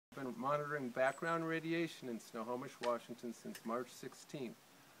monitoring background radiation in Snohomish, Washington since March 16th.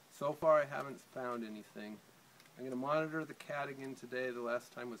 So far I haven't found anything. I'm going to monitor the cat again today. The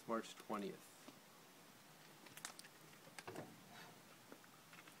last time was March 20th.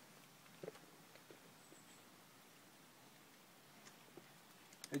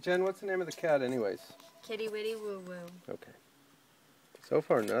 Hey Jen, what's the name of the cat anyways? Kitty Witty Woo Woo. Okay. So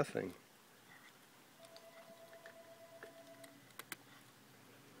far nothing.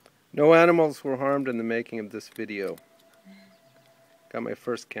 No animals were harmed in the making of this video. Got my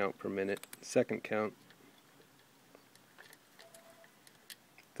first count per minute, second count,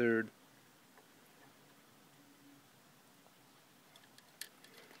 third.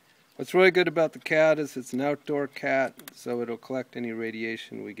 What's really good about the cat is it's an outdoor cat, so it'll collect any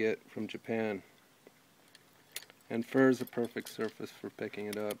radiation we get from Japan. And fur is a perfect surface for picking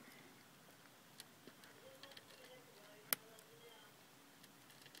it up.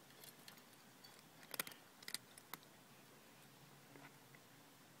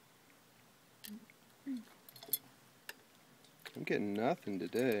 I'm getting nothing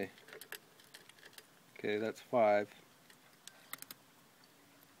today. Okay, that's 5.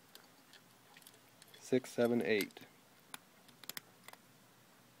 6, 7, 8.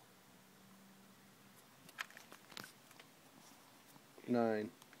 9.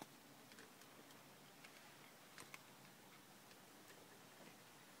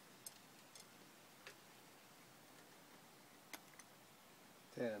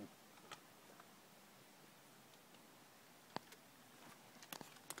 10.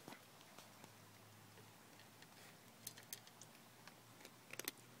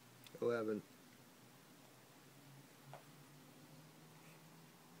 11.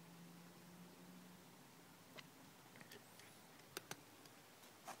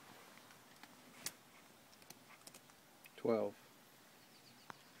 12.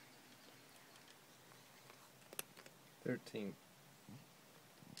 13.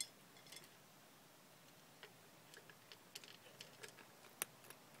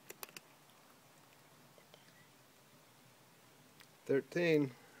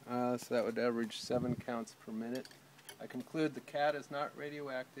 13. So that would average 7 counts per minute. I conclude the cat is not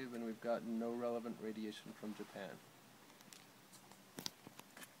radioactive and we've gotten no relevant radiation from Japan.